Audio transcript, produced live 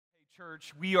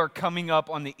Church, we are coming up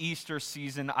on the Easter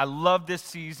season. I love this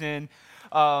season.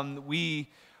 We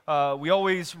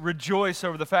always rejoice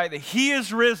over the fact that He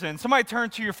is risen. Somebody turn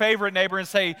to your favorite neighbor and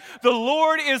say, "The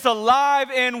Lord is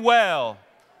alive and well."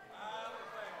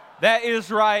 That is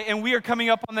right, and we are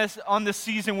coming up on this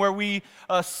season where we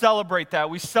celebrate that.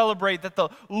 We celebrate that the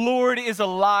Lord is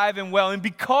alive and well, and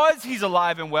because He's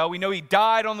alive and well, we know He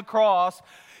died on the cross.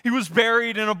 He was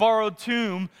buried in a borrowed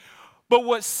tomb. But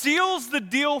what seals the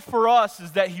deal for us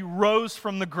is that He rose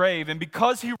from the grave. And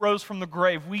because He rose from the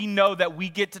grave, we know that we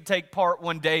get to take part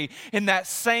one day in that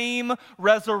same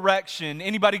resurrection.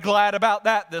 Anybody glad about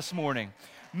that this morning?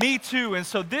 Me too. And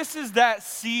so this is that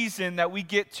season that we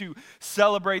get to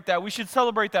celebrate that. We should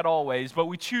celebrate that always, but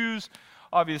we choose,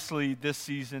 obviously, this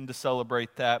season to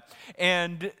celebrate that.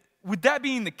 And with that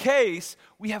being the case,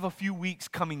 we have a few weeks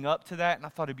coming up to that, and I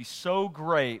thought it'd be so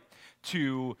great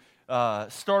to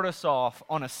start us off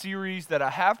on a series that I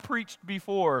have preached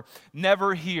before,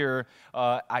 Never Here.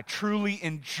 I truly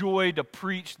enjoy to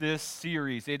preach this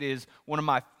series. It is one of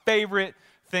my favorite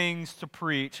things to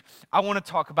preach. I want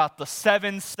to talk about the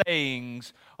 7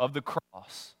 sayings of the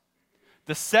cross.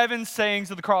 The 7 sayings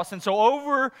of the cross. And so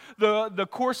over the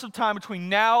course of time between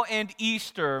now and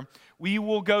Easter, we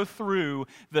will go through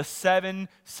the 7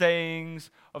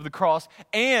 sayings of the cross.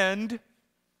 And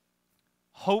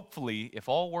hopefully, if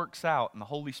all works out and the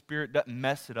Holy Spirit doesn't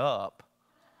mess it up,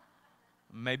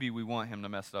 maybe we want Him to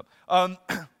mess it up,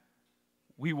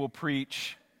 we will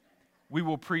preach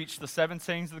the 7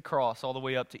 sayings of the cross all the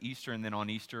way up to Easter, and then on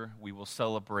Easter, we will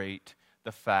celebrate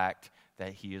the fact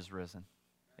that He is risen.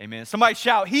 Amen. Somebody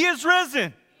shout, "He is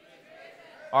risen!"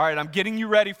 All right, I'm getting you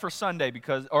ready for Sunday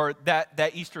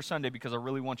that Easter Sunday because I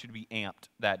really want you to be amped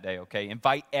that day, okay?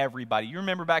 Invite everybody. You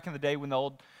remember back in the day when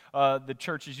the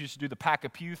churches used to do the pack a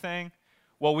pew thing?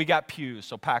 Well, we got pews,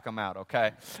 so pack them out,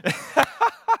 okay?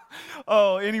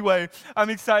 Anyway, I'm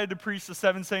excited to preach the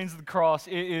 7 sayings of the cross.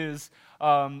 It is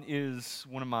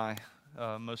one of my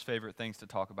most favorite things to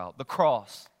talk about. The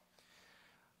cross.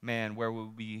 Man, where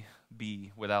would we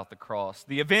be without the cross?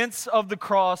 The events of the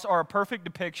cross are a perfect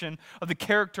depiction of the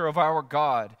character of our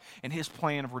God and His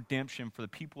plan of redemption for the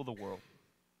people of the world.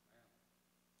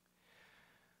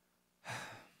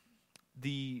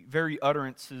 The very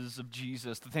utterances of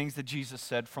Jesus, the things that Jesus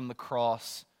said from the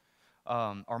cross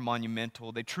are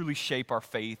monumental. They truly shape our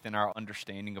faith and our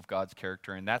understanding of God's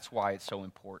character, and that's why it's so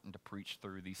important to preach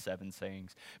through these 7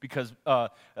 sayings, because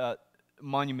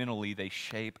monumentally they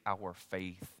shape our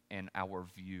faith and our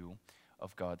view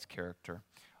of God's character.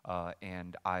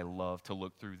 And I love to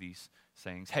look through these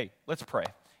sayings. Hey, let's pray,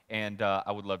 and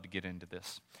I would love to get into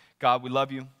this. God, we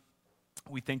love You.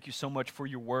 We thank You so much for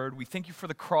Your word. We thank You for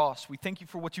the cross. We thank You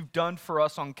for what You've done for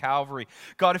us on Calvary.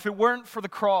 God, if it weren't for the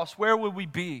cross, where would we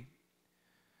be?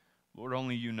 Lord,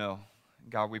 only You know.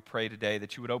 God, we pray today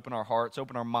that You would open our hearts,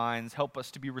 open our minds, help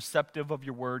us to be receptive of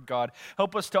Your word, God.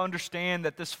 Help us to understand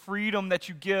that this freedom that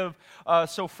You give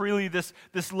so freely, this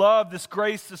love, this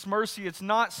grace, this mercy, it's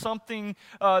not something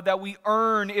that we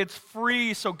earn. It's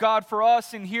free. So God, for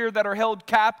us in here that are held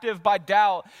captive by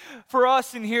doubt, for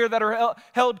us in here that are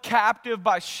held captive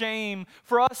by shame,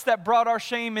 for us that brought our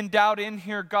shame and doubt in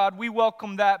here, God, we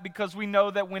welcome that because we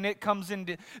know that when it comes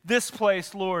into this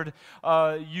place, Lord,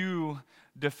 You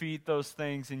defeat those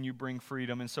things and You bring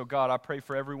freedom. And so, God, I pray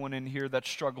for everyone in here that's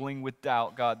struggling with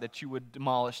doubt, God, that You would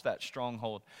demolish that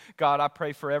stronghold. God, I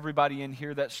pray for everybody in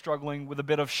here that's struggling with a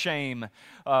bit of shame,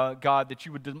 God, that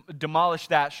You would demolish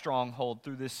that stronghold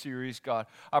through this series, God.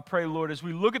 I pray, Lord, as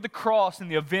we look at the cross and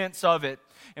the events of it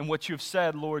and what You've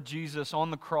said, Lord Jesus,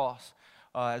 on the cross,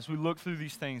 as we look through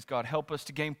these things, God, help us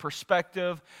to gain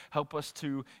perspective, help us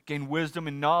to gain wisdom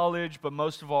and knowledge, but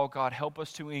most of all, God, help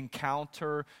us to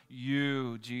encounter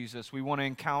You, Jesus. We want to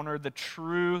encounter the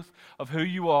truth of who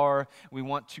You are. We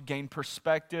want to gain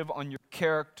perspective on Your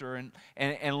character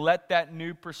and let that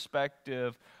new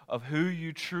perspective of who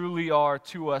You truly are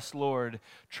to us, Lord,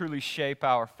 truly shape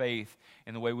our faith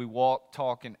in the way we walk,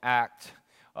 talk, and act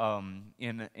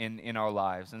in our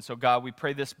lives. And so, God, we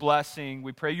pray this blessing,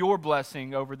 we pray Your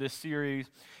blessing over this series.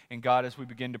 And God, as we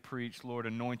begin to preach, Lord,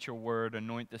 anoint Your word,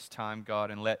 anoint this time, God,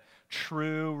 and let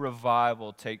true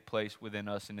revival take place within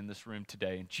us and in this room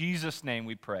today. In Jesus' name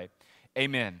we pray.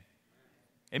 Amen.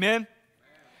 Amen?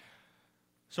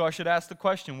 So I should ask the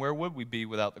question, where would we be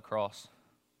without the cross?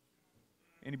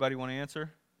 Anybody want to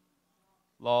answer?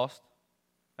 Lost?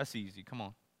 That's easy. Come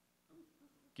on.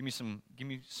 Give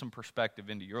me some perspective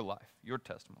into your life, your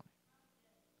testimony.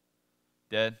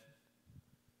 Dead.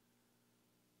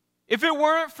 If it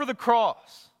weren't for the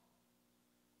cross,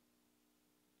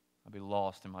 I'd be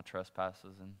lost in my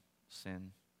trespasses and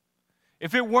sin.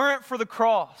 If it weren't for the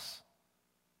cross,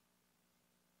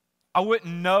 I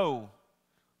wouldn't know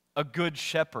a good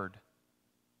shepherd.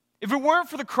 If it weren't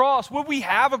for the cross, would we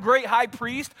have a great high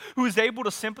priest who is able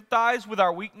to sympathize with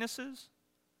our weaknesses?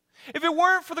 If it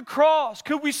weren't for the cross,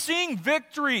 could we sing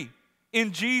victory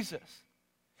in Jesus?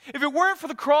 If it weren't for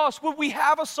the cross, would we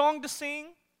have a song to sing?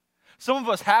 Some of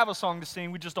us have a song to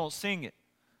sing, we just don't sing it.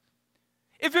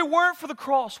 If it weren't for the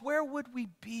cross, where would we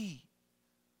be?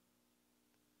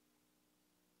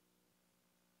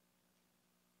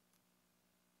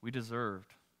 We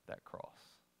deserved that cross.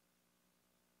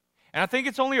 And I think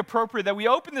it's only appropriate that we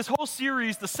open this whole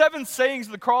series, the 7 sayings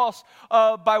of the cross,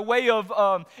 by way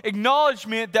of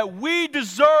acknowledgement that we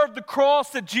deserve the cross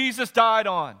that Jesus died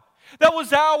on. That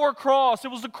was our cross.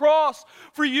 It was the cross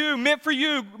for you, meant for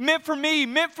me,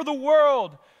 meant for the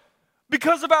world.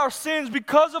 Because of our sins,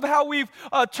 because of how we've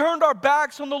turned our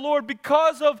backs on the Lord,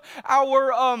 because of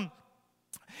our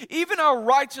even our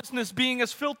righteousness being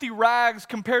as filthy rags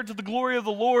compared to the glory of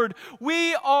the Lord,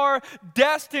 we are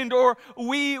destined, or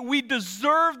we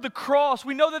deserve the cross.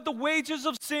 We know that the wages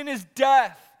of sin is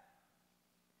death.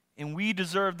 And we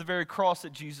deserve the very cross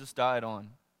that Jesus died on.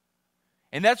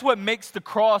 And that's what makes the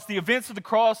cross, the events of the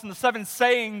cross and the 7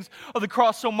 sayings of the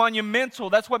cross so monumental.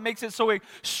 That's what makes it so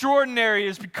extraordinary,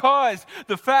 is because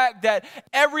the fact that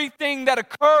everything that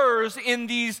occurs in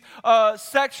these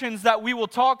sections that we will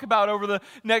talk about over the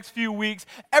next few weeks,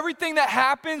 everything that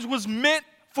happens was meant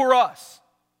for us.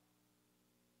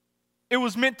 It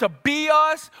was meant to be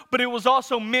us, but it was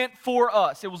also meant for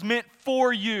us. It was meant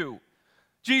for you.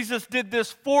 Jesus did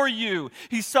this for you.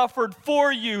 He suffered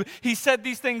for you. He said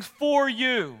these things for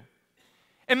you.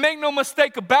 And make no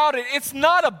mistake about it, it's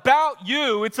not about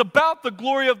you. It's about the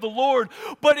glory of the Lord.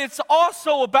 But it's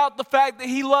also about the fact that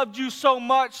He loved you so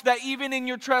much that even in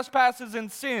your trespasses and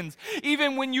sins,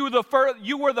 even when you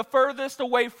were the furthest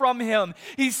away from Him,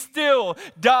 He still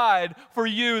died for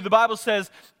you. The Bible says,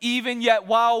 even yet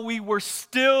while we were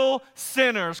still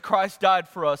sinners, Christ died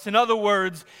for us. In other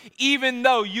words, even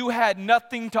though you had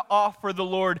nothing to offer the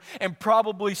Lord and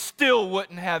probably still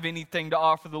wouldn't have anything to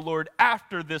offer the Lord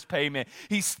after this payment,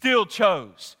 He still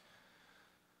chose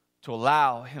to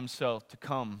allow Himself to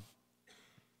come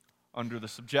under the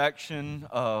subjection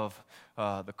of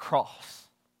the cross.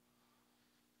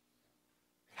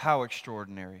 How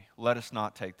extraordinary. Let us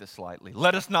not take this lightly.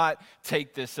 Let us not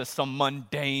take this as some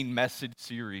mundane message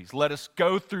series. Let us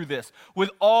go through this with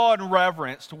awe and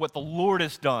reverence to what the Lord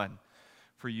has done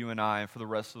for you and I and for the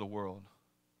rest of the world.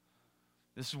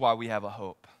 This is why we have a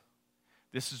hope.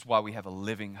 This is why we have a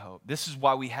living hope. This is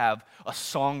why we have a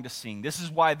song to sing. This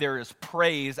is why there is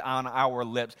praise on our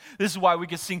lips. This is why we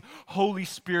can sing, Holy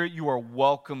Spirit, you are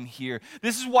welcome here.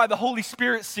 This is why the Holy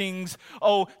Spirit sings,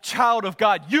 oh, child of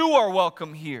God, you are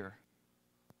welcome here.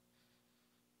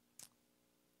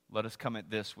 Let us come at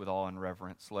this with awe and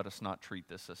reverence. Let us not treat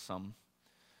this as some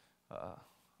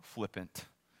flippant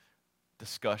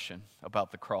discussion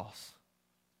about the cross,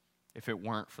 if it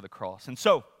weren't for the cross. And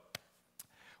so,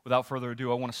 without further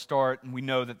ado, I want to start, and we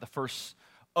know that the first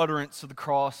utterance of the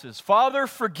cross is, Father,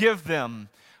 forgive them,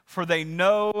 for they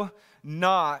know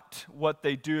not what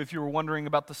they do. If you were wondering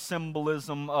about the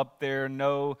symbolism up there,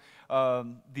 no,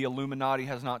 the Illuminati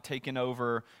has not taken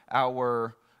over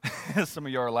our, some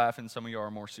of you are laughing, some of you are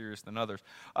more serious than others.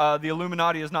 The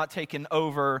Illuminati has not taken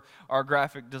over our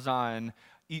graphic design.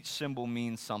 Each symbol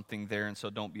means something there, and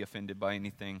so don't be offended by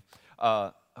anything.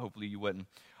 Hopefully you wouldn't.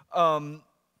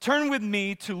 Turn with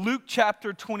me to Luke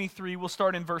chapter 23. We'll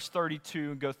start in verse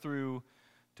 32 and go through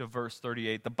to verse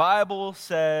 38. The Bible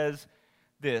says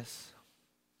this: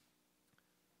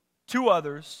 2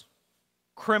 others,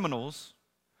 criminals,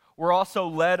 were also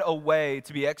led away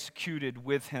to be executed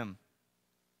with him.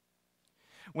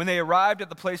 When they arrived at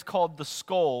the place called the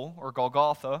Skull, or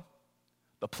Golgotha,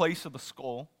 the place of the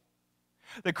skull,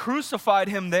 they crucified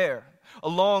him there,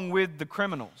 along with the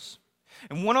criminals,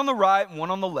 and one on the right and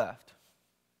one on the left.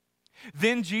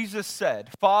 Then Jesus said,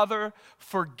 Father,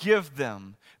 forgive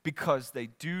them, because they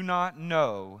do not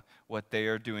know what they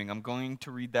are doing. I'm going to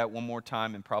read that one more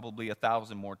time and probably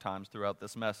 1,000 more times throughout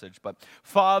this message. But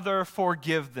Father,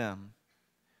 forgive them,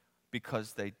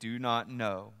 because they do not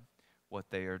know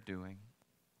what they are doing.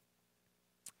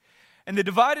 And they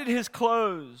divided his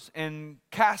clothes and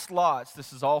cast lots.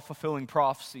 This is all fulfilling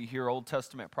prophecy here, Old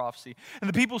Testament prophecy. And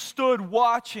the people stood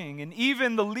watching, and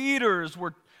even the leaders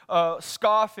were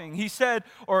scoffing. He said,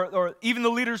 or even the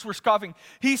leaders were scoffing,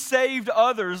 He saved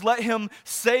others, let Him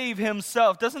save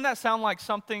Himself. Doesn't that sound like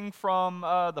something from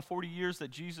the 40 years that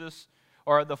Jesus,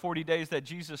 or the 40 days that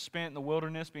Jesus spent in the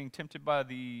wilderness being tempted by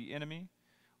the enemy?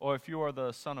 Or if you are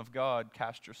the Son of God,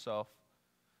 cast yourself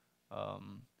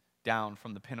down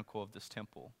from the pinnacle of this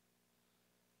temple.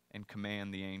 and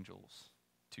command the angels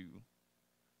to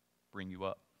bring you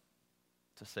up,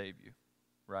 to save you,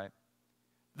 right?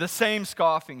 The same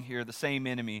scoffing here, the same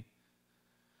enemy.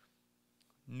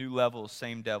 New levels,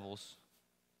 same devils.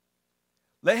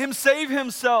 Let him save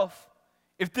himself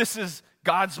if this is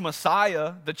God's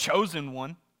Messiah, the chosen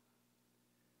one.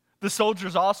 The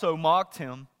soldiers also mocked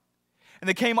him. And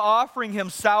they came offering him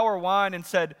sour wine and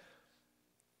said,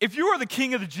 if you are the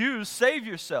king of the Jews, save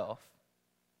yourself.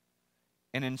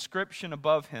 An inscription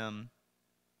above him,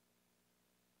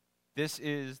 this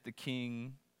is the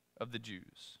King of the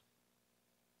Jews.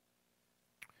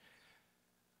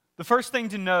 The first thing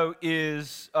to note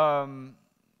is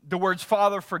the words,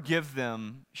 Father, forgive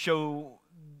them, show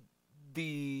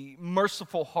the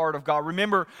merciful heart of God.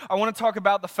 Remember, I want to talk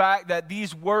about the fact that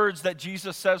these words that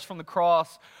Jesus says from the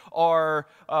cross are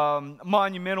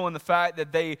monumental in the fact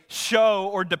that they show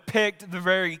or depict the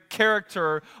very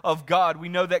character of God. We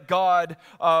know that God,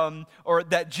 or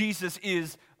that Jesus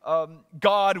is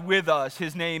God with us.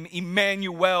 His name,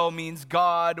 Emmanuel, means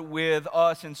God with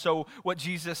us. And so what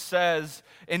Jesus says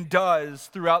and does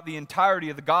throughout the entirety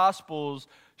of the Gospels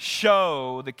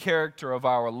show the character of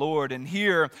our Lord. And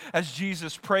here, as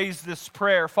Jesus prays this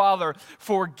prayer, Father,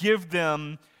 forgive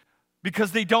them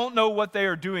because they don't know what they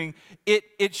are doing,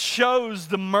 it shows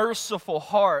the merciful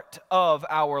heart of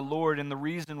our Lord and the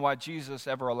reason why Jesus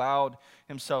ever allowed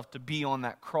himself to be on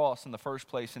that cross in the first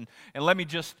place. And let me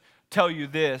just tell you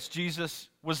this, Jesus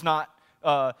was not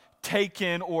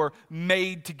taken or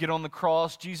made to get on the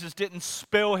cross. Jesus didn't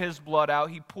spill his blood out.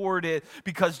 He poured it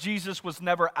because Jesus was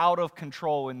never out of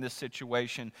control in this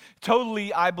situation.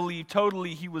 Totally, I believe,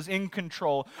 he was in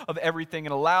control of everything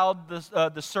and allowed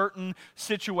the certain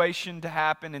situation to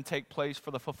happen and take place for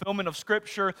the fulfillment of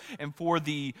Scripture and for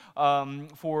the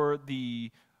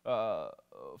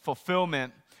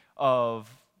fulfillment of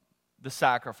the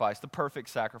sacrifice, the perfect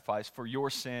sacrifice for your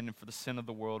sin and for the sin of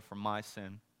the world, for my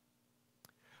sin.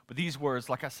 But these words,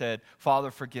 like I said,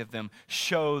 Father, forgive them,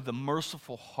 show the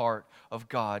merciful heart of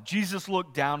God. Jesus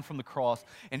looked down from the cross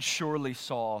and surely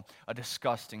saw a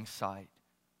disgusting sight.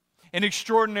 An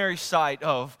extraordinary sight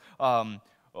of,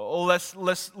 let's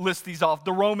list these off.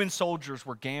 The Roman soldiers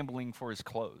were gambling for his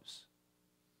clothes.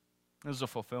 This is a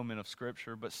fulfillment of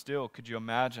Scripture, but still, could you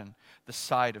imagine the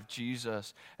sight of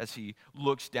Jesus as he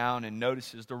looks down and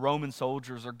notices the Roman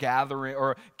soldiers are gathering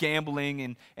or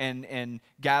gambling and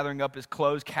gathering up his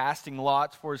clothes, casting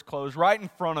lots for his clothes right in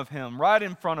front of him, right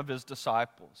in front of his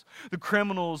disciples. The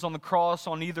criminals on the cross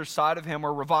on either side of him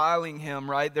are reviling him,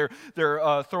 right? They're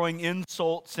throwing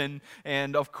insults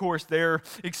and of course they're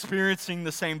experiencing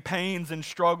the same pains and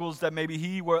struggles that maybe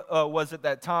he was at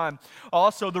that time.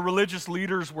 Also, the religious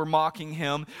leaders were mocking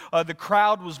him. The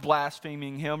crowd was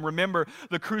blaspheming him. Remember,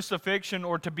 the crucifixion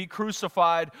or to be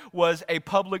crucified was a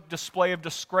public display of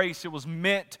disgrace. It was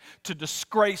meant to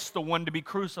disgrace the one to be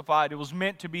crucified. It was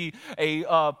meant to be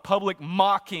a public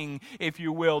mocking, if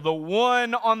you will. The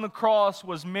one on the cross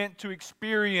was meant to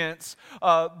experience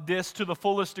this to the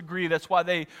fullest degree. That's why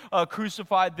they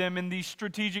crucified them in these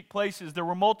strategic places. There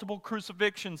were multiple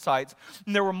crucifixion sites,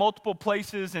 and there were multiple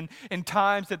places and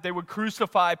times that they would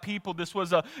crucify people. This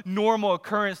was a normal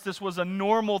occurrence. This was a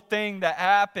normal thing that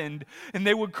happened. And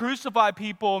they would crucify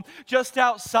people just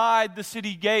outside the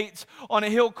city gates on a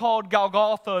hill called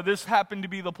Golgotha. This happened to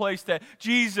be the place that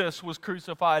Jesus was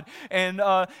crucified. And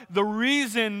the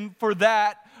reason for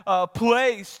that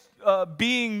place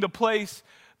being the place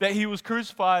that he was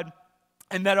crucified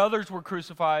and that others were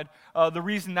crucified, the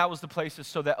reason that was the place is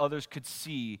so that others could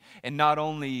see and not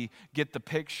only get the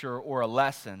picture or a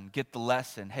lesson, get the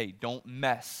lesson, hey, don't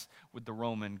mess with the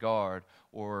Roman guard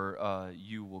or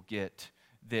you will get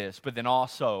this. But then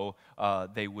also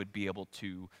they would be able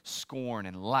to scorn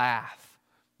and laugh,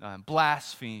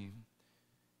 blaspheme,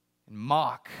 and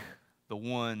mock the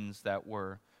ones that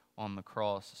were on the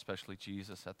cross, especially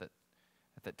Jesus at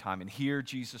that time. And here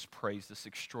Jesus prays this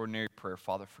extraordinary prayer,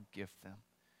 Father, forgive them.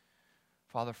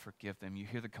 Father, forgive them. You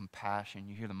hear the compassion,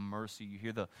 you hear the mercy, you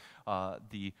hear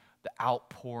the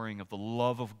outpouring of the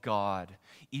love of God,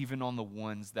 even on the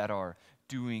ones that are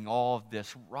doing all of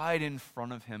this right in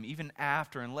front of him, even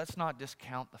after. And let's not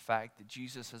discount the fact that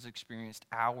Jesus has experienced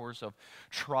hours of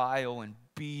trial and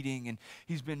beating, and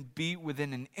he's been beat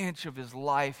within an inch of his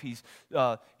life. He's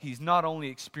not only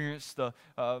experienced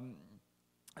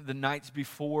the nights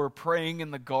before praying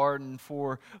in the garden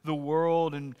for the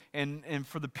world and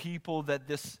for the people that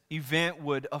this event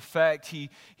would affect.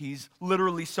 He's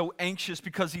literally so anxious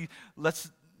because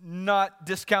let's not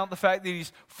discount the fact that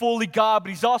he's fully God, but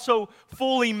he's also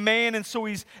fully man, and so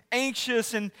he's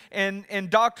anxious, and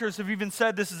doctors have even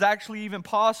said this is actually even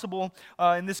possible,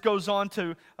 and this goes on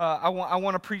to, I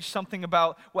want to preach something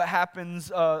about what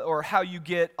happens, or how you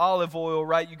get olive oil,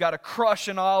 right? You got to crush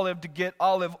an olive to get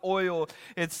olive oil.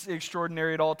 It's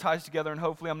extraordinary. It all ties together, and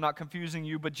hopefully I'm not confusing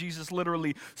you, but Jesus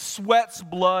literally sweats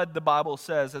blood, the Bible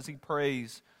says, as he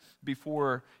prays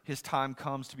before his time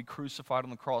comes to be crucified on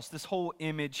the cross. This whole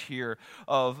image here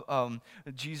of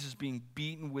Jesus being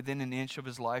beaten within an inch of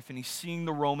his life, and he's seeing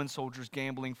the Roman soldiers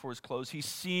gambling for his clothes. He's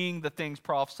seeing the things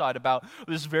prophesied about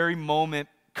this very moment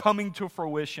coming to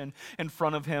fruition in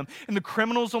front of him. And the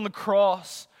criminals on the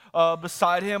cross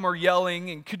beside him are yelling,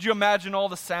 and could you imagine all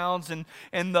the sounds and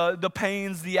the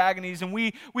pains, the agonies, and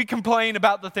we complain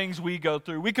about the things we go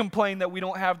through. We complain that we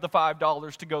don't have the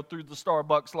 $5 to go through the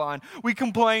Starbucks line. We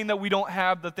complain that we don't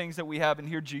have the things that we have, and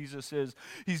here Jesus is.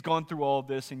 He's gone through all of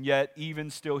this, and yet even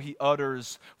still he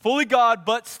utters, fully God,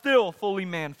 but still fully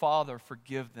man, Father,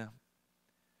 forgive them.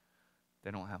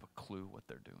 They don't have a clue what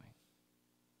they're doing.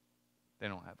 They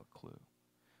don't have a clue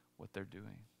what they're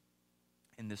doing.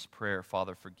 In this prayer,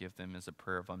 Father, forgive them, is a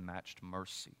prayer of unmatched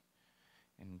mercy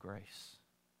and grace.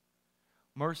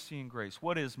 Mercy and grace.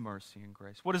 What is mercy and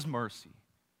grace? What is mercy?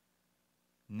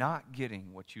 Not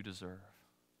getting what you deserve.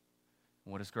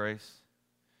 And what is grace?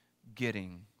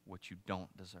 Getting what you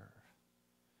don't deserve.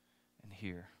 And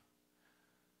here,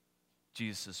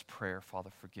 Jesus' prayer, Father,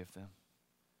 forgive them,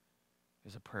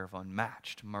 is a prayer of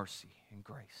unmatched mercy and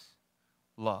grace.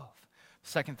 Love.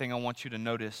 Second thing I want you to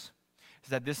notice is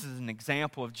that this is an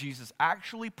example of Jesus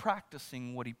actually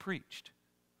practicing what he preached.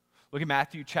 Look at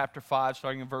Matthew chapter 5,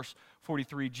 starting in verse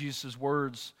 43, Jesus'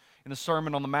 words in the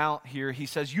Sermon on the Mount here. He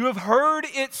says, "You have heard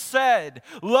it said,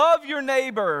 love your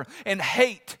neighbor and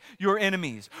hate your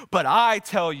enemies. But I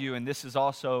tell you," and this is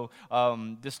also,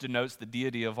 this denotes the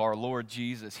deity of our Lord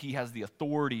Jesus. He has the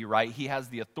authority, right? He has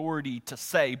the authority to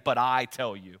say, "But I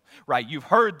tell you," right? You've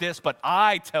heard this, but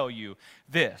I tell you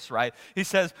this, right? He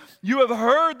says, "You have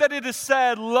heard that it is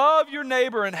said, love your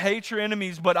neighbor and hate your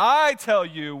enemies. But I tell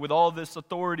you," with all this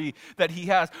authority that he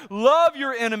has, "love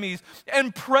your enemies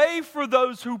and pray for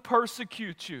those who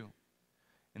persecute you."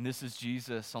 And this is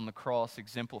Jesus on the cross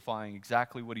exemplifying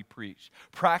exactly what he preached,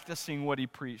 practicing what he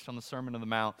preached on the Sermon on the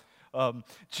Mount.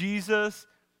 Jesus,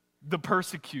 the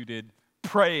persecuted,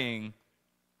 praying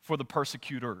for the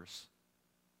persecutors.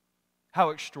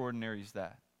 How extraordinary is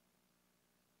that?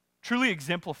 Truly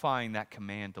exemplifying that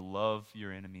command to love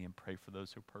your enemy and pray for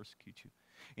those who persecute you.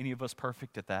 Any of us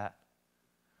perfect at that?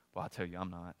 Well, I'll tell you,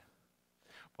 I'm not.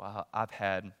 Well, I've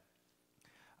had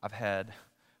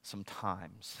some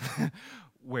times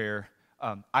where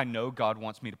I know God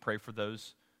wants me to pray for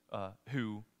those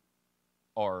who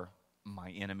are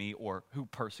my enemy or who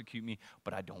persecute me,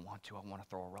 but I don't want to. I want to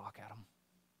throw a rock at them.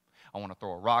 I want to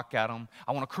throw a rock at them.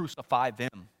 I want to crucify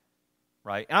them,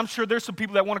 right? And I'm sure there's some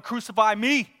people that want to crucify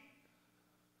me.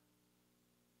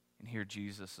 And here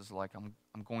Jesus is like, I'm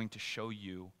going to show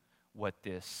you what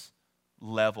this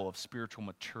level of spiritual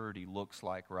maturity looks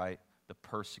like, right? The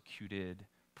persecuted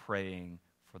praying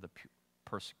for the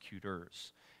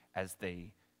persecutors as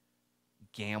they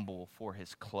gamble for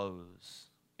his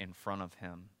clothes in front of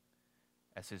him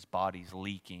as his body's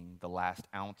leaking the last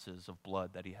ounces of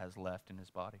blood that he has left in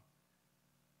his body.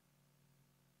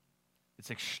 It's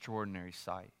an extraordinary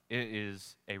sight. It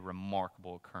is a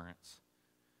remarkable occurrence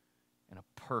and a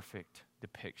perfect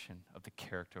depiction of the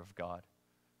character of God.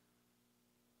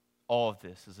 All of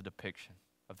this is a depiction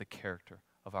of the character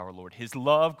of our Lord. His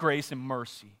love, grace, and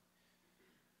mercy.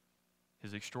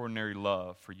 His extraordinary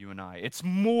love for you and I. It's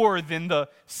more than the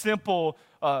simple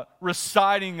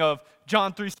reciting of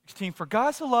John 3:16. "For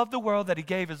God so loved the world that he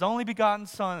gave his only begotten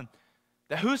Son,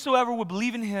 that whosoever would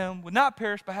believe in him would not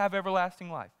perish but have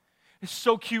everlasting life." It's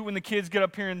so cute when the kids get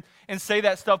up here and say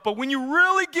that stuff, but when you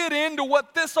really get into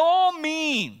what this all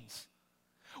means,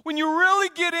 when you really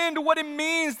get into what it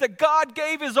means that God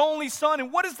gave his only Son,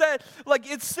 and what is that? Like,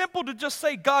 it's simple to just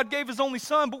say God gave his only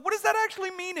Son, but what does that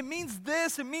actually mean? It means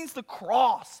this. It means the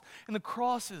cross. And the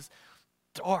cross is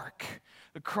dark.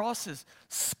 The cross is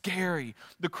scary.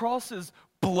 The cross is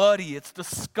bloody. It's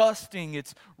disgusting.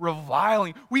 It's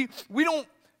reviling. We don't,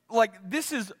 like,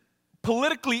 this is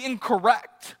politically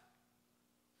incorrect.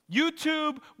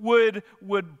 YouTube would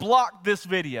block this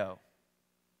video.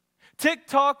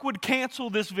 TikTok would cancel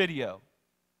this video.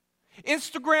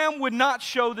 Instagram would not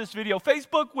show this video.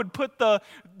 Facebook would put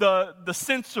the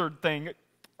censored thing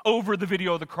over the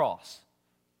video of the cross.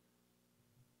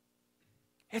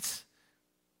 It's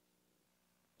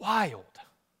wild.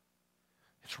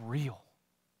 It's real.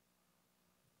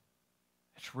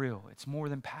 It's real. It's more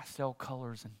than pastel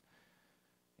colors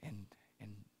and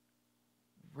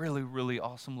really, really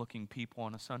awesome looking people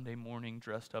on a Sunday morning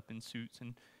dressed up in suits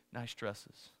and nice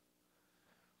dresses.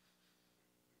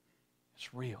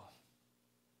 It's real.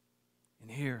 And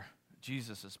here,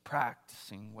 Jesus is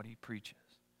practicing what he preaches.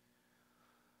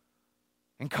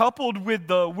 And coupled with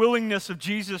the willingness of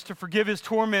Jesus to forgive his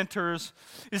tormentors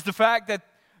is the fact that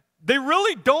they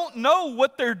really don't know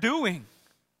what they're doing.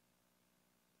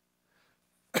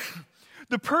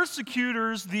 The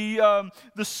persecutors, the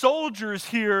soldiers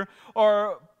here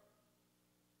are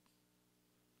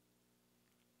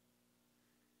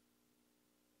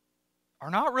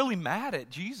not really mad at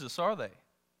Jesus, are they?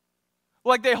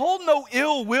 Like, they hold no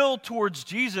ill will towards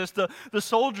Jesus, the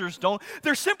soldiers don't.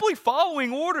 They're simply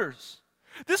following orders.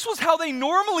 This was how they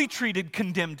normally treated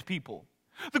condemned people.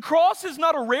 The cross is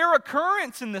not a rare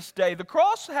occurrence in this day. The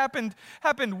cross happened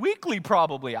weekly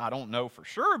probably. I don't know for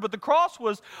sure, but the cross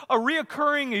was a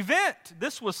reoccurring event.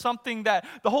 This was something that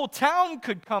the whole town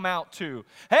could come out to.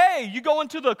 Hey, you going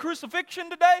to the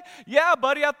crucifixion today? Yeah,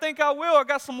 buddy, I think I will. I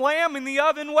got some lamb in the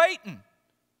oven waiting.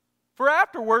 For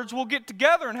afterwards, we'll get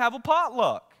together and have a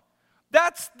potluck.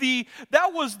 That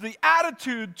was the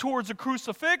attitude towards a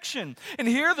crucifixion. And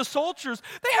here the soldiers,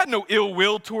 they had no ill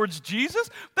will towards Jesus.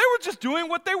 They were just doing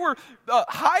what they were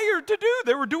hired to do.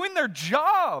 They were doing their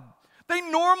job. They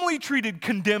normally treated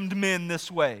condemned men this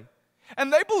way.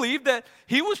 And they believed that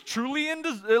he was truly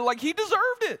he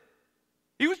deserved it.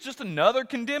 He was just another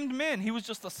condemned man. He was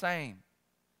just the same.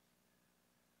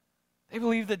 They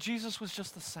believed that Jesus was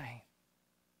just the same.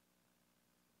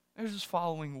 They were just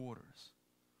following orders.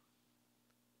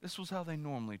 This was how they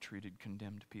normally treated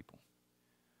condemned people.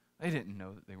 They didn't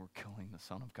know that they were killing the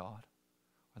Son of God,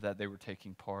 or that they were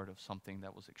taking part of something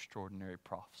that was extraordinary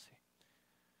prophecy,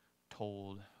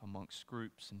 told amongst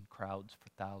groups and crowds for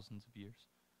thousands of years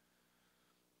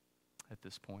at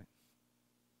this point.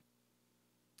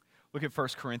 Look at 1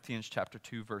 Corinthians chapter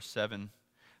 2, verse 7.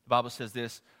 The Bible says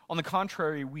this, "On the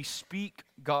contrary, we speak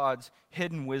God's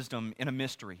hidden wisdom in a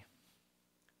mystery,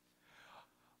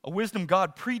 a wisdom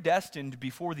God predestined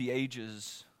before the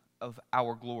ages of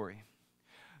our glory.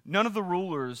 None of the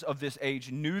rulers of this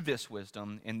age knew this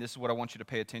wisdom," and this is what I want you to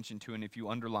pay attention to, and if you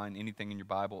underline anything in your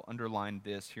Bible, underline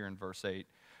this here in verse 8.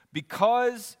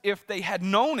 "Because if they had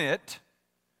known it,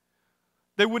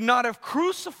 they would not have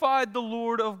crucified the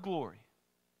Lord of glory."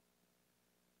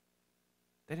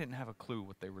 They didn't have a clue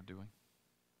what they were doing.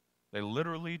 They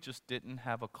literally just didn't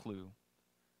have a clue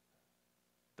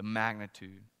the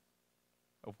magnitude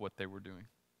of what they were doing.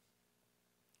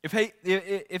 If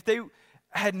they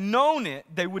had known it,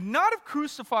 they would not have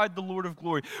crucified the Lord of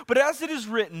glory. But as it is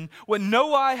written, what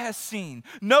no eye has seen,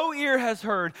 no ear has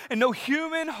heard, and no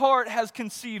human heart has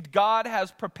conceived, God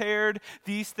has prepared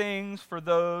these things for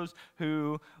those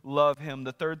who love him.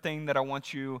 The third thing that I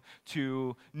want you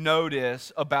to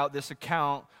notice about this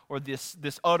account, or this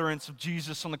utterance of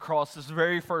Jesus on the cross, this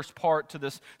very first part to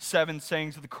this 7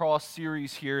 sayings of the cross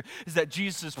series here, is that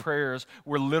Jesus' prayers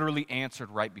were literally answered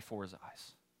right before his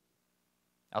eyes.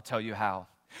 I'll tell you how.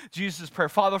 Jesus' prayer,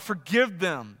 "Father, forgive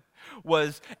them,"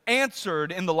 was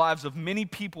answered in the lives of many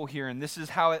people here, and this is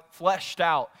how it fleshed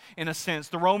out in a sense.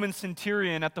 The Roman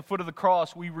centurion at the foot of the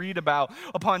cross we read about,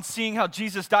 upon seeing how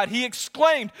Jesus died, he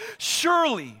exclaimed,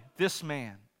 "Surely this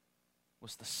man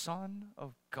was the Son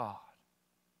of God."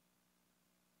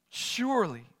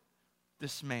 Surely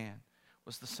this man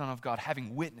was the Son of God,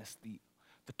 having witnessed the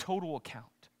total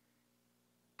account,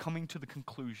 coming to the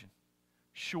conclusion,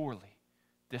 surely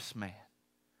this man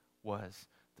was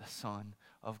the Son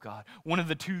of God. One of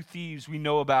the 2 thieves we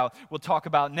know about, we'll talk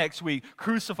about next week,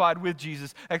 crucified with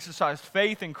Jesus, exercised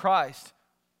faith in Christ,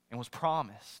 and was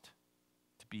promised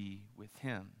to be with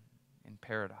him in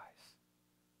paradise.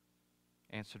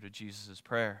 Answer to Jesus'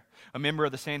 prayer. A member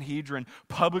of the Sanhedrin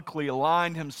publicly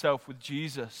aligned himself with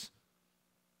Jesus.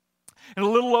 And a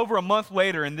little over a month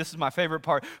later, and this is my favorite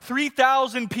part,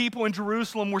 3,000 people in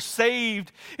Jerusalem were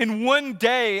saved in one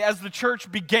day as the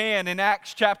church began in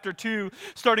Acts chapter 2,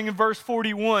 starting in verse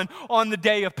 41, on the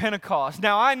day of Pentecost.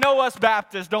 Now, I know us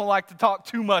Baptists don't like to talk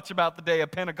too much about the day of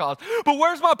Pentecost, but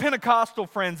where's my Pentecostal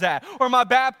friends at? Or my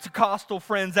Baptist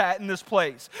friends at in this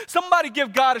place? Somebody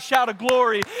give God a shout of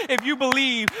glory if you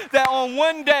believe that on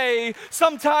one day,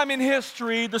 sometime in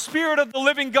history, the Spirit of the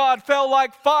living God fell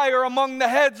like fire among the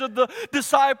heads of the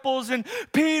disciples, and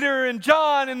Peter and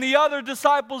John and the other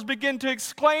disciples begin to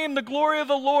exclaim the glory of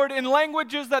the Lord in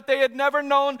languages that they had never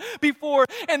known before.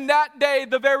 And that day,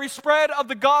 the very spread of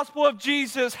the gospel of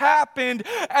Jesus happened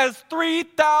as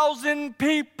 3,000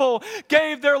 people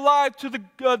gave their life to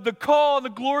the call and the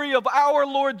glory of our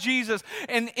Lord Jesus.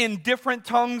 And in different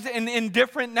tongues and in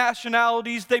different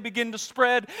nationalities, they begin to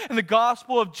spread, and the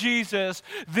gospel of Jesus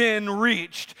then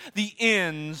reached the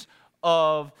ends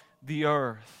of the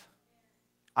earth.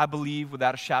 I believe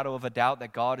without a shadow of a doubt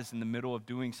that God is in the middle of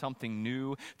doing something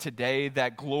new today,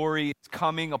 that glory is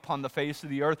coming upon the face of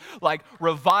the earth, like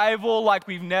revival like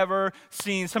we've never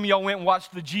seen. Some of y'all went and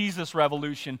watched the Jesus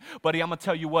Revolution. Buddy, I'm going to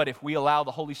tell you what, if we allow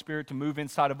the Holy Spirit to move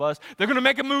inside of us, they're going to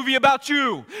make a movie about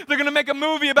you. They're going to make a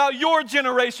movie about your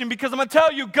generation, because I'm going to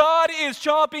tell you, God is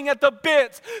chomping at the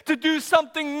bits to do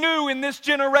something new in this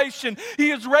generation.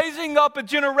 He is raising up a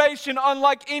generation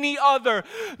unlike any other.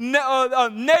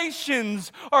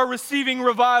 Nations are receiving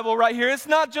revival right here. It's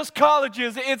not just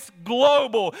colleges, it's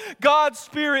global. God's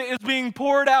Spirit is being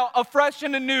poured out afresh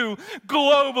and anew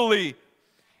globally.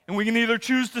 And we can either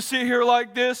choose to sit here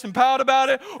like this and pout about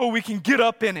it, or we can get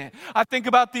up in it. I think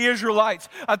about the Israelites.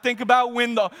 I think about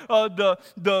when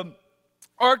the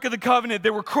Ark of the Covenant, they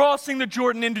were crossing the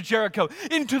Jordan into Jericho,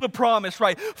 into the promise,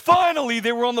 right? Finally,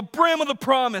 they were on the brim of the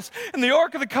promise, and the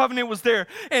Ark of the Covenant was there.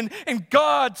 And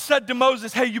God said to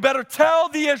Moses, hey, you better tell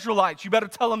the Israelites, you better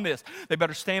tell them this. They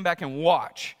better stand back and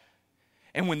watch.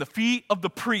 And when the feet of the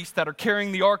priests that are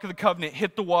carrying the Ark of the Covenant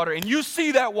hit the water, and you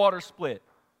see that water split,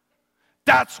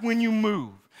 that's when you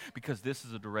move. Because this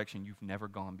is a direction you've never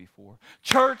gone before.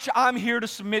 Church, I'm here to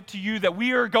submit to you that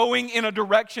we are going in a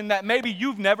direction that maybe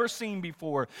you've never seen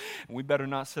before. And we better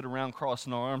not sit around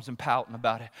crossing our arms and pouting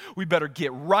about it. We better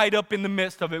get right up in the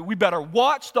midst of it. We better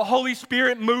watch the Holy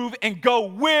Spirit move and go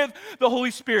with the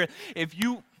Holy Spirit. If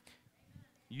you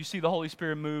see the Holy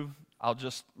Spirit move, I'll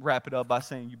just wrap it up by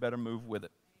saying you better move with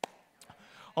it.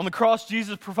 On the cross,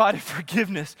 Jesus provided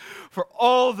forgiveness for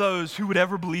all those who would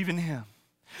ever believe in Him.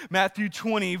 Matthew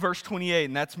 20, verse 28,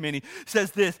 and that's many,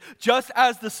 says this: just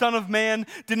as the Son of Man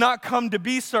did not come to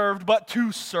be served, but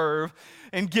to serve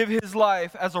and give His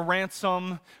life as a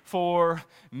ransom for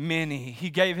many. He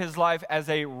gave His life as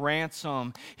a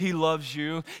ransom. He loves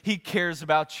you. He cares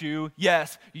about you.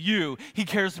 Yes, you. He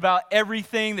cares about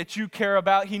everything that you care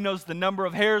about. He knows the number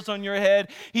of hairs on your head.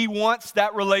 He wants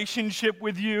that relationship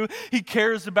with you. He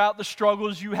cares about the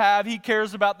struggles you have. He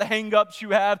cares about the hang-ups you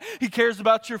have. He cares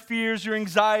about your fears, your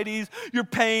anxieties, your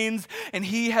pains, and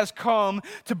He has come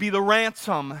to be the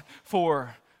ransom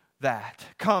for that.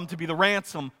 Come to be the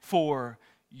ransom for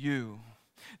you.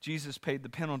 Jesus paid the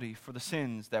penalty for the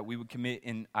sins that we would commit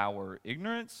in our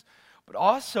ignorance, but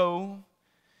also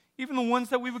even the ones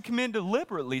that we would commit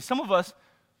deliberately. Some of us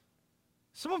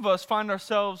find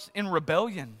ourselves in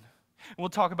rebellion. And we'll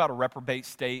talk about a reprobate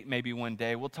state maybe one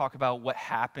day. We'll talk about what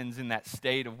happens in that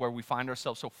state of where we find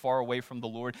ourselves so far away from the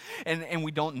Lord and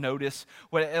we don't notice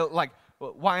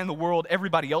why in the world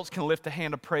everybody else can lift a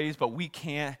hand of praise, but we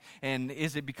can't? And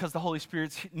is it because the Holy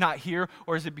Spirit's not here,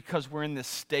 or is it because we're in this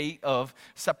state of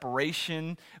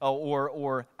separation,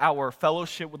 or our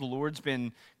fellowship with the Lord's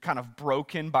been kind of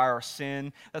broken by our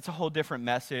sin? That's a whole different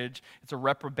message. It's a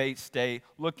reprobate state.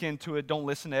 Look into it. Don't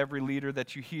listen to every leader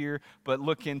that you hear, but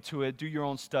look into it. Do your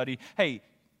own study. Hey,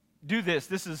 do this.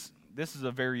 This is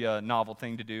a very novel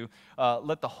thing to do.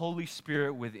 Let the Holy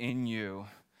Spirit within you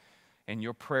and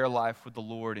your prayer life with the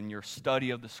Lord and your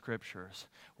study of the Scriptures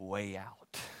weigh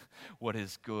out what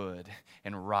is good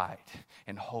and right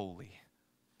and holy.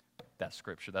 That's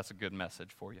Scripture. That's a good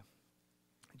message for you.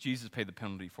 Jesus paid the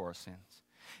penalty for our sins.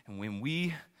 And when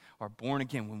we are born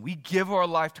again, when we give our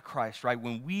life to Christ, right,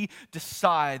 when we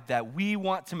decide that we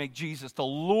want to make Jesus the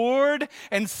Lord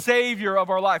and Savior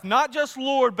of our life, not just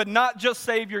Lord, but not just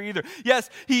Savior either. Yes,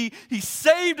 He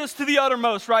saved us to the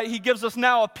uttermost, right? He gives us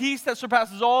now a peace that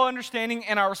surpasses all understanding,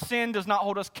 and our sin does not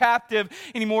hold us captive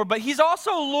anymore. But He's also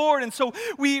Lord, and so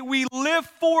we live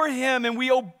for Him, and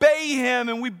we obey Him,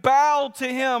 and we bow to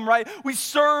Him, right? We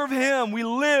serve Him. We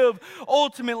live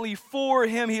ultimately for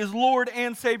Him. He is Lord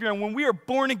and Savior, and when we are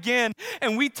born again,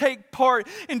 and we take part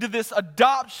into this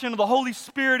adoption of the Holy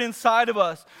Spirit inside of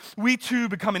us, we too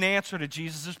become an answer to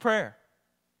Jesus' prayer.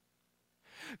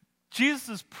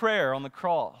 Jesus' prayer on the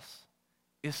cross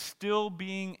is still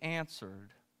being answered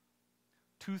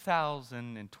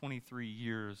 2,023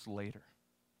 years later.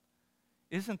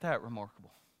 Isn't that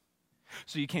remarkable?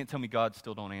 So you can't tell me God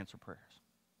still don't answer prayers.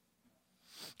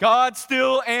 God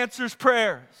still answers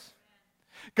prayers.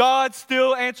 God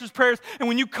still answers prayers. And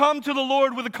when you come to the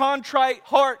Lord with a contrite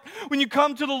heart, when you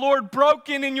come to the Lord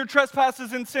broken in your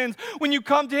trespasses and sins, when you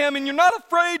come to Him and you're not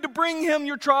afraid to bring Him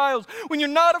your trials, when you're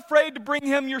not afraid to bring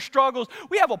Him your struggles,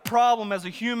 we have a problem as a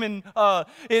human.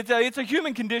 It's a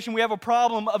human condition. We have a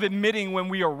problem of admitting when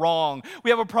we are wrong. We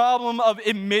have a problem of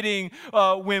admitting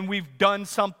when we've done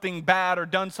something bad or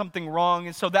done something wrong.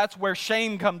 And so that's where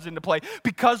shame comes into play.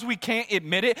 Because we can't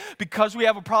admit it, because we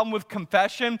have a problem with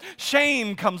confession,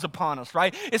 shame comes upon us,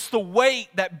 right? It's the weight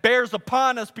that bears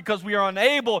upon us because we are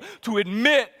unable to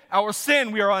admit our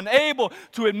sin. We are unable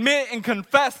to admit and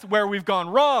confess where we've gone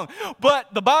wrong.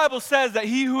 But the Bible says that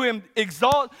he who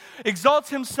exalts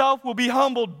himself will be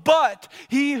humbled, but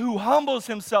he who humbles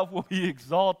himself will be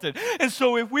exalted. And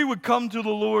so if we would come to the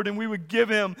Lord and we would give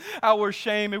Him our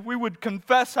shame, if we would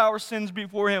confess our sins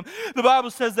before Him, the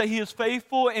Bible says that He is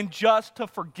faithful and just to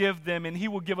forgive them, and He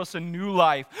will give us a new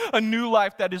life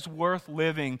that is worth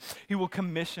living. He will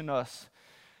commission us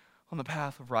on the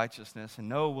path of righteousness. And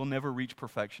no, we'll never reach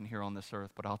perfection here on this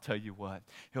earth, but I'll tell you what,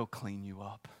 He'll clean you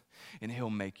up. And He'll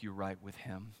make you right with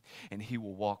Him. And He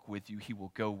will walk with you. He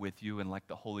will go with you. And like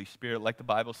the Holy Spirit, like the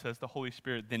Bible says, the Holy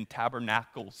Spirit then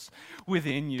tabernacles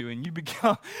within you. And you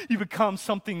become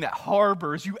something that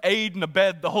harbors. You aid and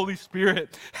abet the Holy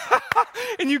Spirit.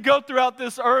 And you go throughout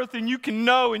this earth and you can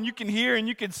know and you can hear and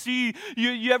you can see.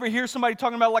 You ever hear somebody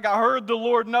talking about, like, I heard the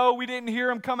Lord? No, we didn't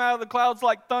hear Him come out of the clouds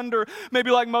like thunder,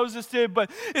 maybe like Moses did.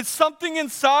 But it's something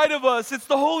inside of us. It's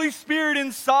the Holy Spirit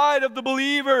inside of the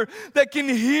believer that can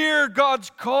hear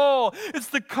God's call. It's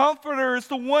the comforter. It's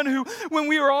the one who, when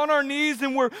we are on our knees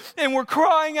and we're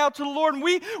crying out to the Lord, and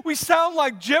we sound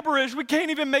like gibberish. We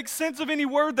can't even make sense of any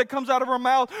word that comes out of our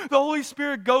mouth. The Holy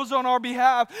Spirit goes on our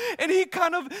behalf, and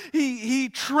He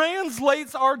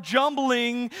translates our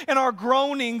jumbling and our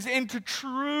groanings into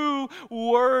true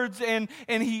words, and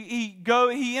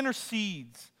He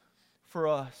intercedes for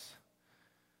us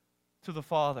to the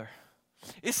Father.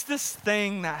 It's this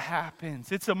thing that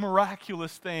happens. It's a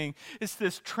miraculous thing. It's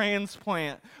this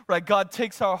transplant, right? God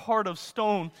takes our heart of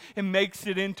stone and makes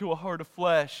it into a heart of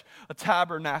flesh, a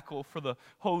tabernacle for the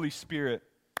Holy Spirit.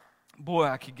 Boy,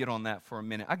 I could get on that for a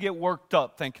minute. I get worked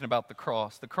up thinking about the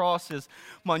cross. The cross is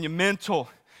monumental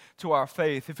to our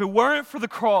faith. If it weren't for the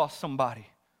cross, somebody,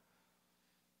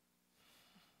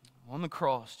 on the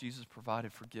cross, Jesus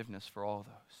provided forgiveness for all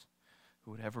those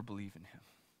who would ever believe in Him.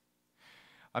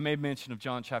 I made mention of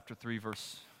John chapter 3,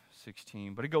 verse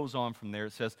 16, but it goes on from there.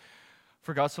 It says,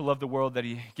 for God so loved the world that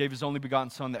He gave His only begotten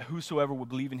Son, that whosoever would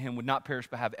believe in Him would not perish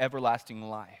but have everlasting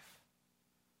life.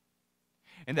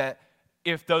 And that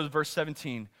if those, verse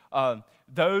 17,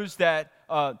 those that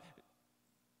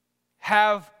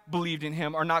have believed in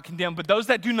Him are not condemned, but those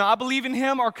that do not believe in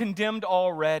Him are condemned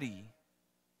already.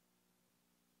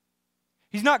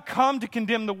 He's not come to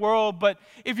condemn the world, but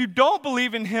if you don't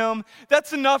believe in Him,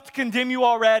 that's enough to condemn you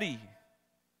already.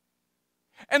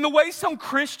 And the way some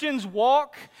Christians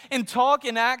walk and talk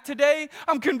and act today,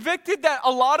 I'm convicted that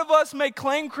a lot of us may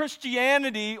claim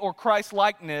Christianity or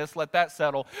Christ-likeness, let that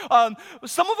settle.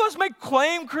 Some of us may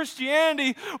claim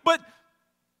Christianity, but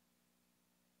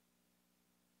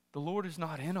the Lord is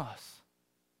not in us.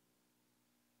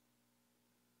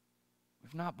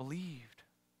 We've not believed.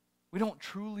 We don't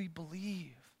truly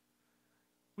believe.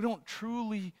 We've not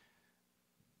truly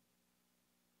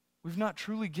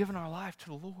given our life to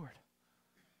the Lord.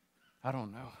 I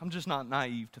don't know. I'm just not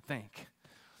naive to think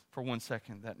for 1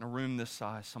 second that in a room this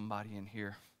size, somebody in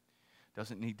here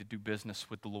doesn't need to do business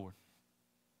with the Lord.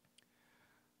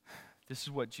 This is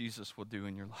what Jesus will do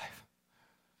in your life.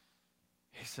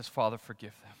 He says, Father,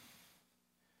 forgive them.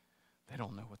 They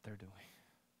don't know what they're doing.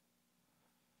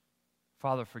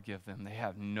 Father, forgive them. They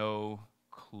have no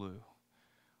clue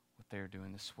what they're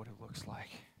doing. This is what it looks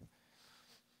like.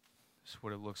 This is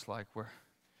what it looks like. We're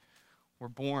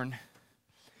born,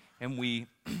 and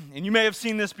and you may have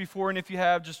seen this before, and if you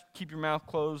have, just keep your mouth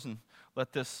closed and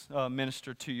let this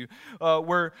minister to you.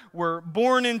 We're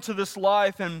born into this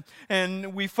life,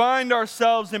 and we find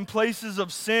ourselves in places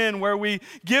of sin where we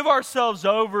give ourselves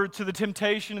over to the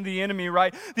temptation of the enemy,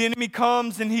 right? The enemy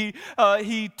comes and he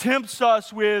tempts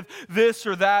us with this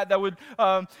or that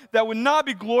would not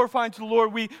be glorifying to the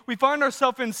Lord. We find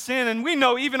ourselves in sin, and we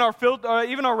know even our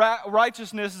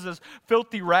righteousness is as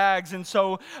filthy rags, and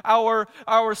so our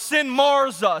sin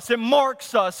mars us, it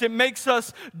marks us, it makes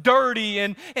us dirty,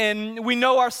 and we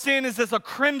know our sin is as a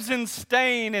crimson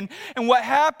stain. And what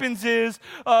happens is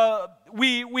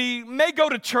we may go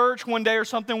to church one day or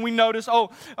something. We notice,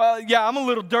 yeah, I'm a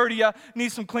little dirty. I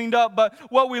need some cleaned up. But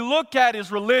what we look at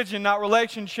is religion, not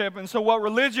relationship. And so what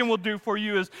religion will do for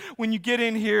you is when you get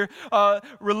in here,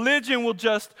 religion will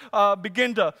just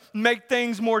begin to make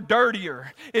things more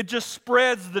dirtier. It just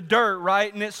spreads the dirt,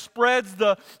 right? And it spreads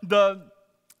the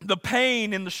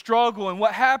pain and the struggle. And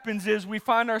what happens is we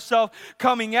find ourselves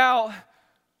coming out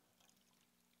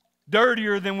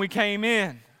dirtier than we came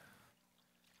in.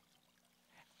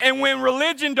 And when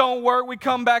religion don't work, we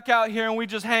come back out here and we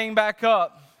just hang back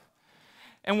up.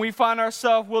 And we find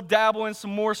ourselves, we'll dabble in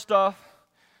some more stuff.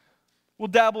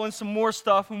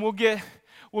 And we'll get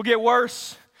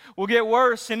worse. We'll get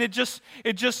worse. And it just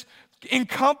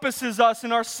encompasses us,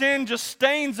 and our sin just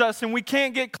stains us, and we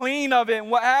can't get clean of it.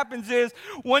 And what happens is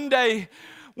one day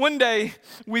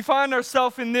we find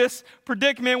ourselves in this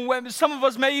predicament. Some of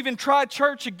us may even try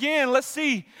church again. Let's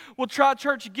see. We'll try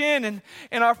church again,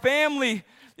 and our family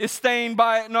is stained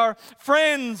by it, and our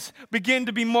friends begin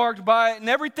to be marked by it, and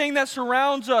everything that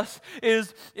surrounds us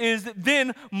is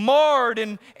then marred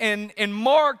and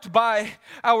marked by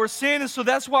our sin. And so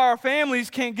that's why our families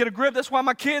can't get a grip. That's why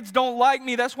my kids don't like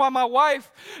me. That's why my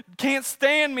wife can't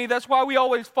stand me. That's why we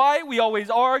always fight. We always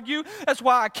argue. That's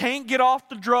why I can't get off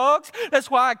the drugs.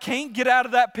 That's why I can't get out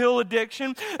of that pill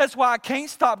addiction. That's why I can't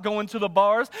stop going to the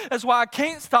bars. That's why I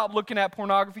can't stop looking at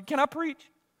pornography. Can I preach?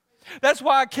 That's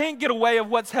why I can't get away of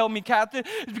what's held me captive.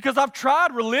 It's because I've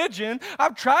tried religion.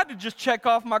 I've tried to just check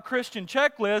off my Christian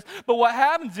checklist. But what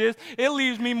happens is it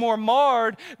leaves me more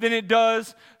marred than it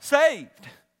does saved.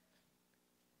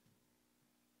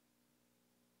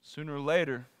 Sooner or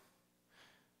later,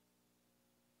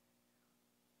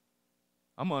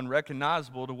 I'm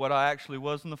unrecognizable to what I actually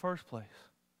was in the first place.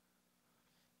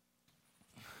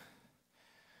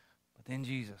 But then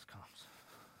Jesus comes.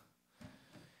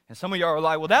 And some of y'all are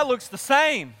like, well, that looks the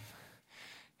same.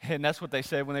 And that's what they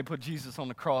said when they put Jesus on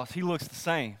the cross. He looks the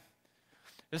same.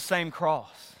 It's the same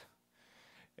cross.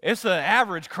 It's an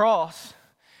average cross.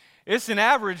 It's an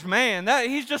average man.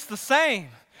 He's just the same.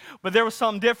 But there was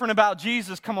something different about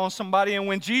Jesus. Come on, somebody. And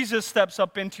when Jesus steps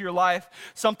up into your life,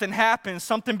 something happens.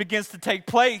 Something begins to take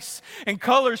place. And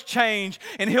colors change.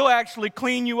 And He'll actually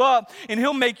clean you up. And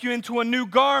He'll make you into a new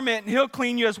garment. And He'll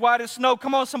clean you as white as snow.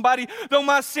 Come on, somebody. Though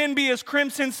my sin be as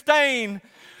crimson stain,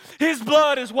 His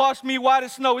blood has washed me white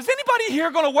as snow. Is anybody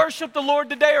here going to worship the Lord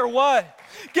today or what?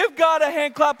 Give God a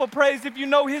hand clap of praise if you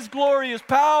know His glory is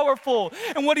powerful.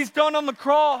 And what He's done on the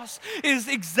cross is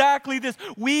exactly this.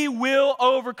 We will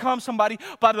overcome, somebody,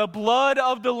 by the blood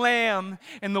of the Lamb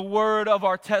and the word of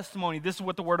our testimony. This is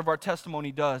what the word of our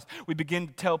testimony does. We begin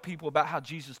to tell people about how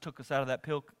Jesus took us out of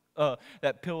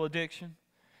that pill addiction,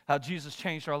 how Jesus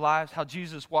changed our lives, how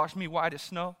Jesus washed me white as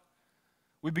snow.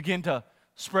 We begin to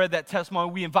spread that testimony.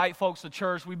 We invite folks to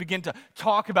church. We begin to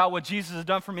talk about what Jesus has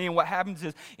done for me. And what happens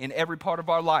is in every part of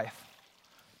our life,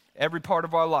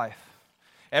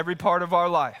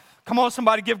 come on,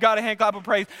 somebody, give God a hand clap of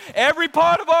praise. Every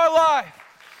part of our life,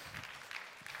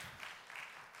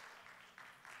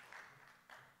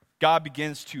 God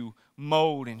begins to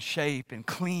mold and shape and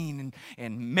clean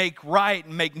and make right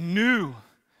and make new.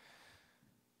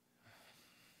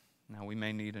 Now, we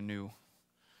may need a new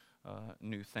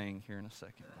thing here in a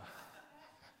second.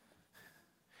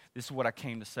 This is what I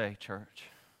came to say, church.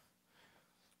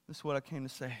 This is what I came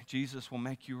to say. Jesus will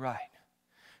make you right.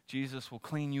 Jesus will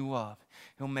clean you up.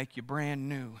 He'll make you brand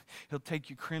new. He'll take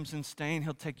your crimson stain.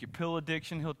 He'll take your pill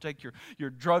addiction. He'll take your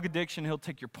drug addiction. He'll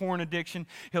take your porn addiction.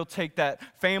 He'll take that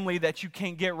family that you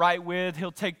can't get right with.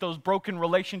 He'll take those broken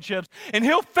relationships and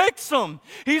He'll fix them.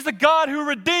 He's a God who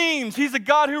redeems. He's a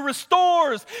God who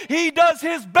restores. He does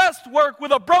His best work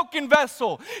with a broken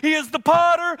vessel. He is the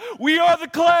potter. We are the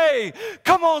clay.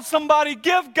 Come on, somebody.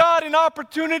 Give God an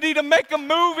opportunity to make a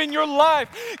move in your life.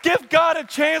 Give God a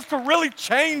chance to really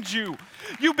change you.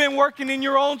 You've been working in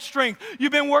your own strength.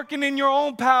 You've been working in your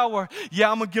own power.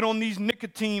 Yeah, I'm going to get on these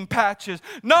nicotine patches.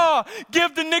 No,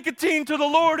 give the nicotine to the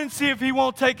Lord and see if He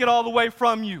won't take it all the way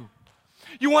from you.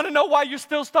 You want to know why you're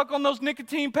still stuck on those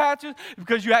nicotine patches?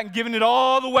 Because you haven't given it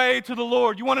all the way to the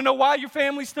Lord. You want to know why your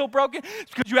family's still broken?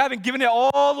 It's because you haven't given it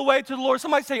all the way to the Lord.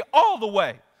 Somebody say all the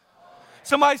way.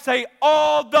 Somebody say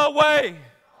all the way.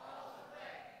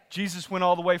 Jesus went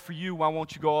all the way for you. Why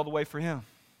won't you go all the way for Him?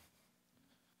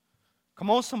 Come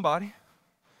on, somebody.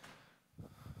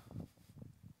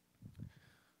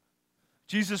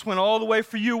 Jesus went all the way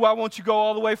for you. Why won't you go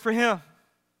all the way for Him?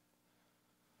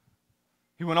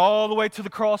 He went all the way to the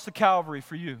cross of Calvary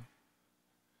for you.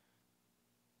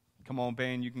 Come on,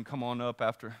 band, you can come on up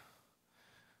after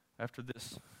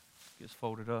this gets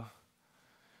folded up.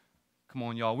 Come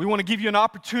on, y'all. We want to give you an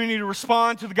opportunity to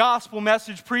respond to the gospel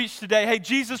message preached today. Hey,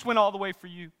 Jesus went all the way for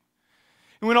you.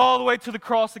 He went all the way to the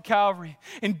cross of Calvary,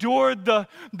 endured the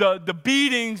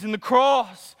beatings and the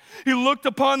cross. He looked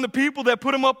upon the people that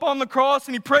put him up on the cross,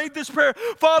 and he prayed this prayer,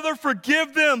 Father,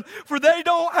 forgive them, for they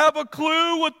don't have a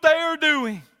clue what they are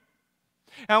doing.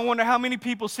 And I wonder how many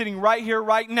people sitting right here,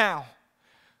 right now,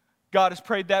 God has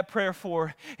prayed that prayer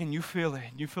for, and you feel it.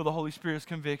 You feel the Holy Spirit's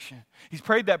conviction. He's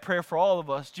prayed that prayer for all of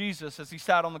us. Jesus, as he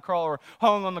sat on the cross or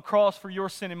hung on the cross for your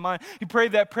sin and mine, he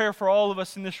prayed that prayer for all of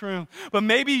us in this room. But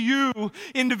maybe you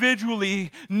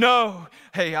individually know,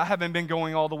 hey, I haven't been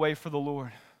going all the way for the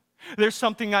Lord. There's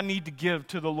something I need to give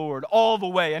to the Lord all the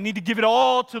way. I need to give it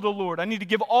all to the Lord. I need to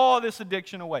give all this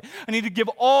addiction away. I need to give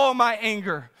all my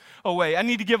anger away. I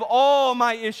need to give all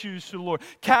my issues to the Lord.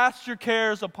 Cast your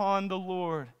cares upon the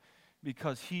Lord,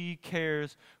 because he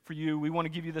cares for you. We want to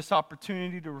give you this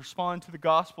opportunity to respond to the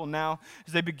gospel now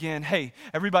as they begin. Hey,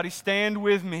 everybody stand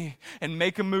with me and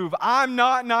make a move. I'm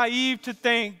not naive to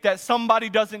think that somebody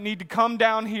doesn't need to come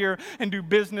down here and do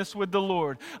business with the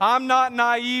Lord. I'm not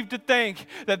naive to think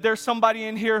that there's somebody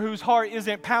in here whose heart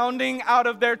isn't pounding out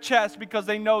of their chest because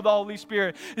they know the Holy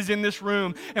Spirit is in this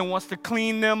room and wants to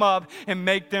clean them up and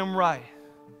make them right.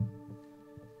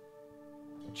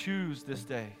 Choose this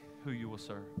day who you will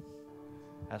serve.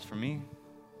 As for me,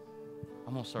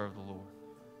 I'm going to serve the Lord.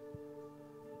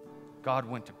 God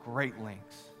went to great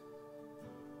lengths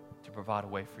to provide a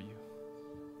way for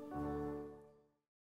you.